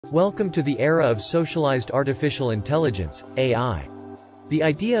Welcome to the era of socialized artificial intelligence, AI. The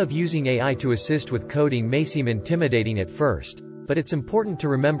idea of using AI to assist with coding may seem intimidating at first, but it's important to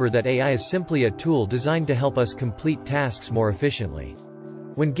remember that AI is simply a tool designed to help us complete tasks more efficiently.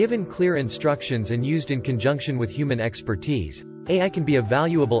 When given clear instructions and used in conjunction with human expertise, AI can be a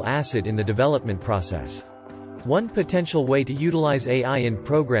valuable asset in the development process. One potential way to utilize AI in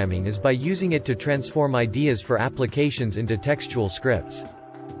programming is by using it to transform ideas for applications into textual scripts.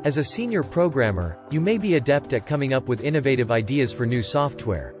 As a senior programmer, you may be adept at coming up with innovative ideas for new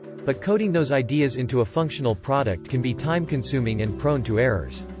software, but coding those ideas into a functional product can be time-consuming and prone to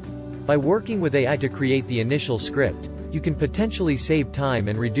errors. By working with AI to create the initial script, you can potentially save time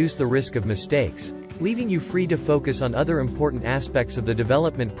and reduce the risk of mistakes, leaving you free to focus on other important aspects of the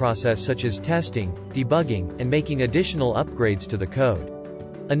development process such as testing, debugging, and making additional upgrades to the code.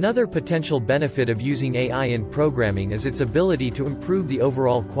 Another potential benefit of using AI in programming is its ability to improve the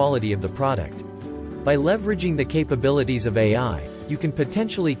overall quality of the product. By leveraging the capabilities of AI, you can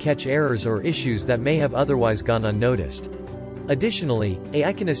potentially catch errors or issues that may have otherwise gone unnoticed. Additionally,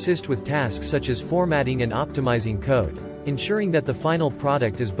 AI can assist with tasks such as formatting and optimizing code, ensuring that the final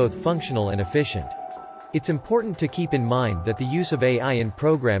product is both functional and efficient. It's important to keep in mind that the use of AI in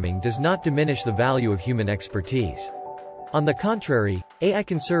programming does not diminish the value of human expertise. On the contrary, AI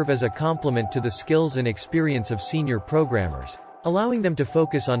can serve as a complement to the skills and experience of senior programmers, allowing them to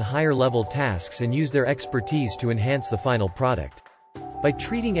focus on higher-level tasks and use their expertise to enhance the final product. By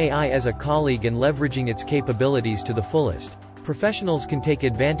treating AI as a colleague and leveraging its capabilities to the fullest, professionals can take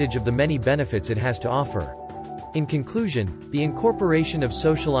advantage of the many benefits it has to offer. In conclusion, the incorporation of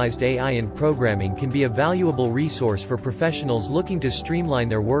socialized AI in programming can be a valuable resource for professionals looking to streamline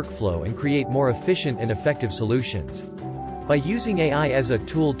their workflow and create more efficient and effective solutions. By using AI as a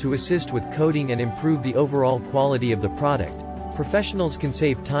tool to assist with coding and improve the overall quality of the product, professionals can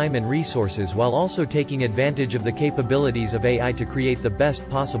save time and resources while also taking advantage of the capabilities of AI to create the best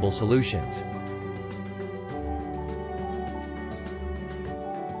possible solutions.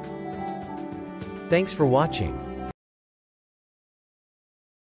 Thanks for watching.